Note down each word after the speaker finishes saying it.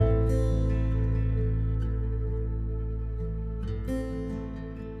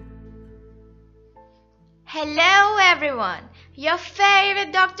Hello everyone! Your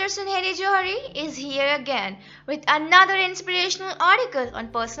favorite Dr. Sunheri Johari is here again with another inspirational article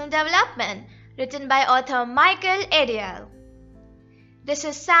on personal development written by author Michael Edial. This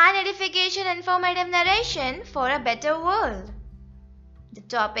is sound edification informative narration for a better world. The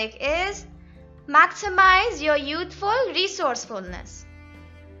topic is maximize your youthful resourcefulness.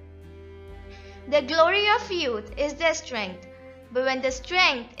 The glory of youth is their strength. But when the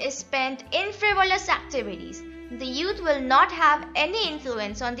strength is spent in frivolous activities, the youth will not have any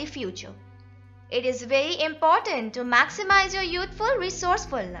influence on the future. It is very important to maximize your youthful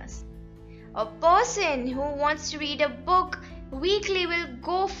resourcefulness. A person who wants to read a book weekly will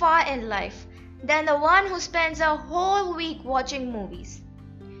go far in life than the one who spends a whole week watching movies.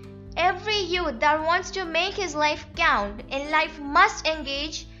 Every youth that wants to make his life count in life must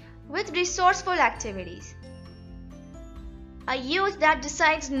engage with resourceful activities. A youth that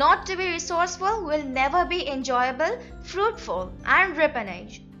decides not to be resourceful will never be enjoyable, fruitful, and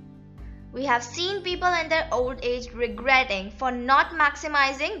rippanage. We have seen people in their old age regretting for not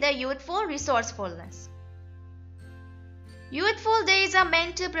maximizing their youthful resourcefulness. Youthful days are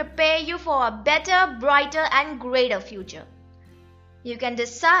meant to prepare you for a better, brighter, and greater future. You can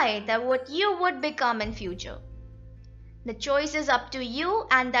decide that what you would become in future. The choice is up to you,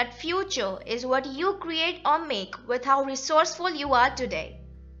 and that future is what you create or make with how resourceful you are today.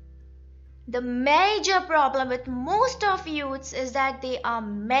 The major problem with most of youths is that they are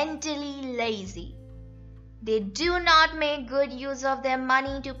mentally lazy. They do not make good use of their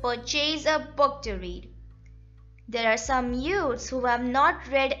money to purchase a book to read. There are some youths who have not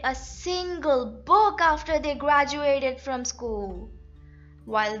read a single book after they graduated from school,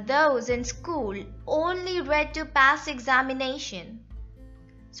 while those in school only read to pass examination.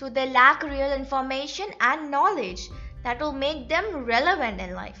 So they lack real information and knowledge that will make them relevant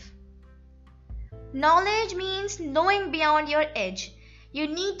in life. Knowledge means knowing beyond your edge. You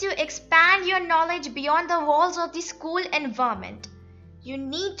need to expand your knowledge beyond the walls of the school environment. You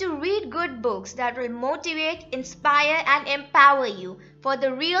need to read good books that will motivate, inspire, and empower you for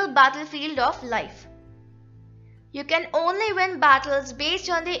the real battlefield of life. You can only win battles based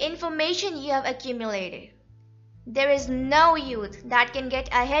on the information you have accumulated. There is no youth that can get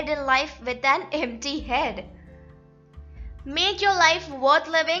ahead in life with an empty head. Make your life worth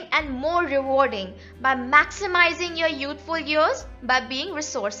living and more rewarding by maximizing your youthful years by being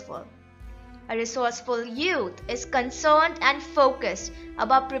resourceful. A resourceful youth is concerned and focused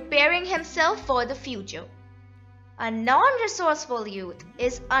about preparing himself for the future. A non-resourceful youth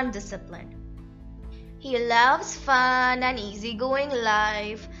is undisciplined. He loves fun and easygoing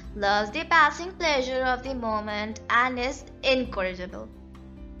life, loves the passing pleasure of the moment, and is incorrigible.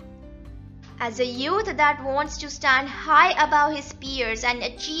 As a youth that wants to stand high above his peers and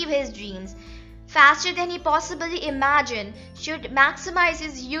achieve his dreams faster than he possibly imagined, should maximize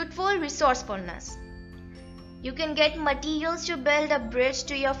his youthful resourcefulness. You can get materials to build a bridge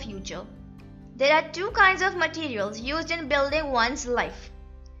to your future. There are two kinds of materials used in building one's life.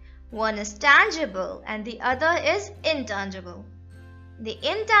 One is tangible and the other is intangible. The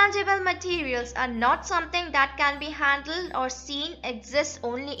intangible materials are not something that can be handled or seen, exists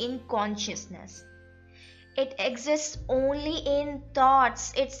only in consciousness. It exists only in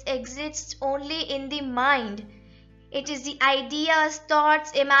thoughts. It exists only in the mind. It is the ideas,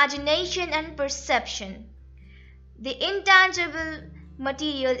 thoughts, imagination, and perception. The intangible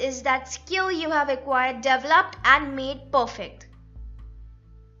material is that skill you have acquired, developed, and made perfect.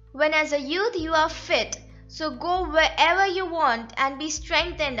 When as a youth you are fit, so go wherever you want and be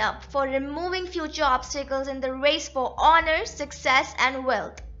strengthened up for removing future obstacles in the race for honor, success, and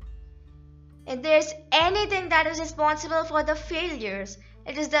wealth. If there is anything that is responsible for the failures,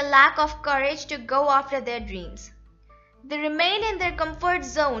 it is the lack of courage to go after their dreams. They remain in their comfort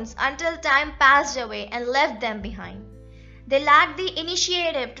zones until time passed away and left them behind. They lack the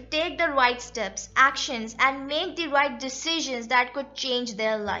initiative to take the right steps, actions, and make the right decisions that could change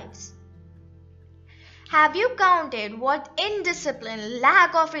their lives. Have you counted what indiscipline,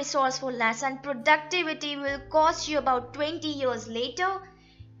 lack of resourcefulness, and productivity will cost you about 20 years later?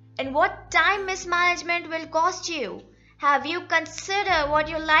 And what time mismanagement will cost you? Have you considered what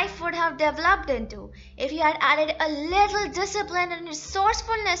your life would have developed into if you had added a little discipline and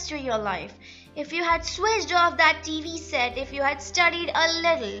resourcefulness to your life? If you had switched off that TV set, if you had studied a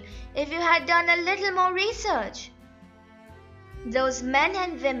little, if you had done a little more research? Those men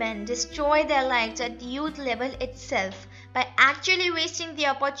and women destroy their lives at youth level itself by actually wasting the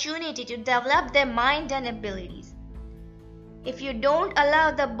opportunity to develop their mind and abilities. If you don't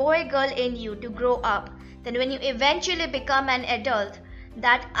allow the boy-girl in you to grow up, then when you eventually become an adult,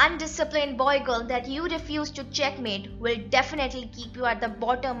 That undisciplined boy girl that you refuse to checkmate will definitely keep you at the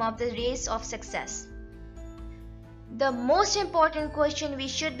bottom of the race of success. The most important question we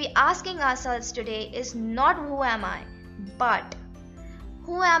should be asking ourselves today is not who am I, but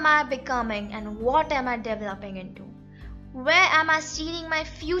who am I becoming and what am I developing into? Where am I steering my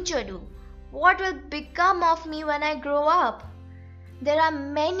future to? What will become of me when I grow up? There are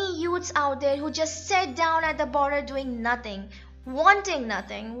many youths out there who just sit down at the border doing nothing,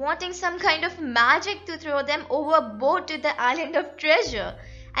 wanting some kind of magic to throw them overboard to the island of treasure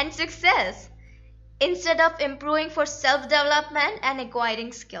and success, instead of improving for self-development and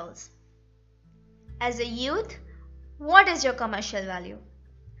acquiring skills. As a youth, what is your commercial value?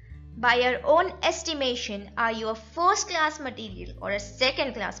 By your own estimation, are you a first-class material or a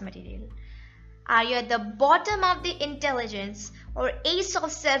second-class material? Are you at the bottom of the intelligence or ace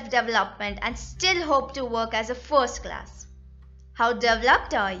of self-development and still hope to work as a first class? How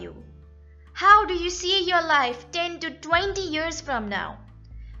developed are you? How do you see your life 10 to 20 years from now?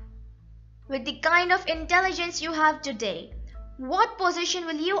 With the kind of intelligence you have today, what position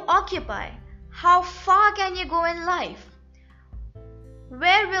will you occupy? How far can you go in life?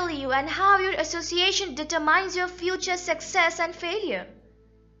 Where will you and how your association determines your future success and failure?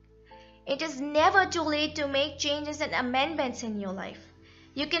 It is never too late to make changes and amendments in your life.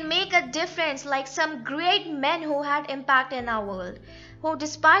 You can make a difference like some great men who had impact in our world, who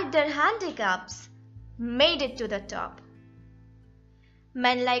despite their handicaps, made it to the top.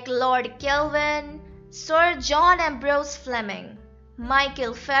 Men like Lord Kelvin, Sir John Ambrose Fleming,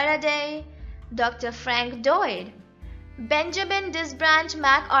 Michael Faraday, Dr. Frank Lloyd, Benjamin Disbranch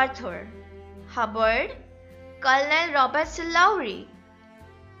MacArthur, Hubbard, Colonel Robert Lowry,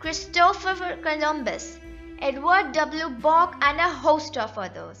 Christopher Columbus, Edward W. Bok, and a host of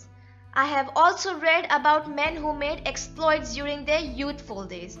others. I have also read about men who made exploits during their youthful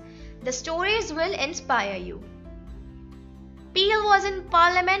days. The stories will inspire you. Peel was in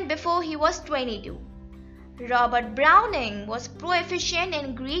Parliament before he was 22. Robert Browning was proficient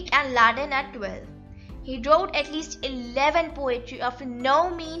in Greek and Latin at 12. He wrote at least 11 poetry of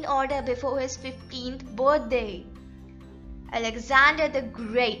no mean order before his 15th birthday. Alexander the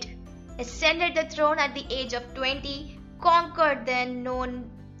Great ascended the throne at the age of 20, conquered the unknown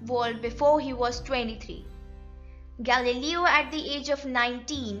world before he was 23. Galileo at the age of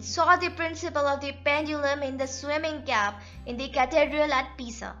 19 saw the principle of the pendulum in the swimming cap in the cathedral at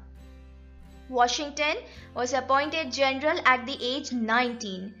Pisa. Washington was appointed general at the age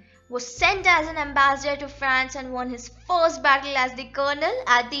 19, was sent as an ambassador to France and won his first battle as the colonel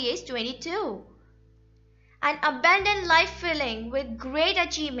at the age 22. An abundant life filling with great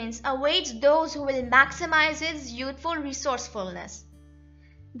achievements awaits those who will maximize his youthful resourcefulness.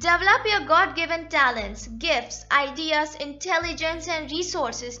 Develop your God-given talents, gifts, ideas, intelligence, and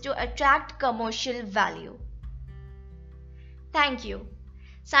resources to attract commercial value. Thank you.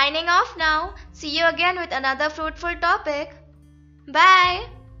 Signing off now. See you again with another fruitful topic. Bye.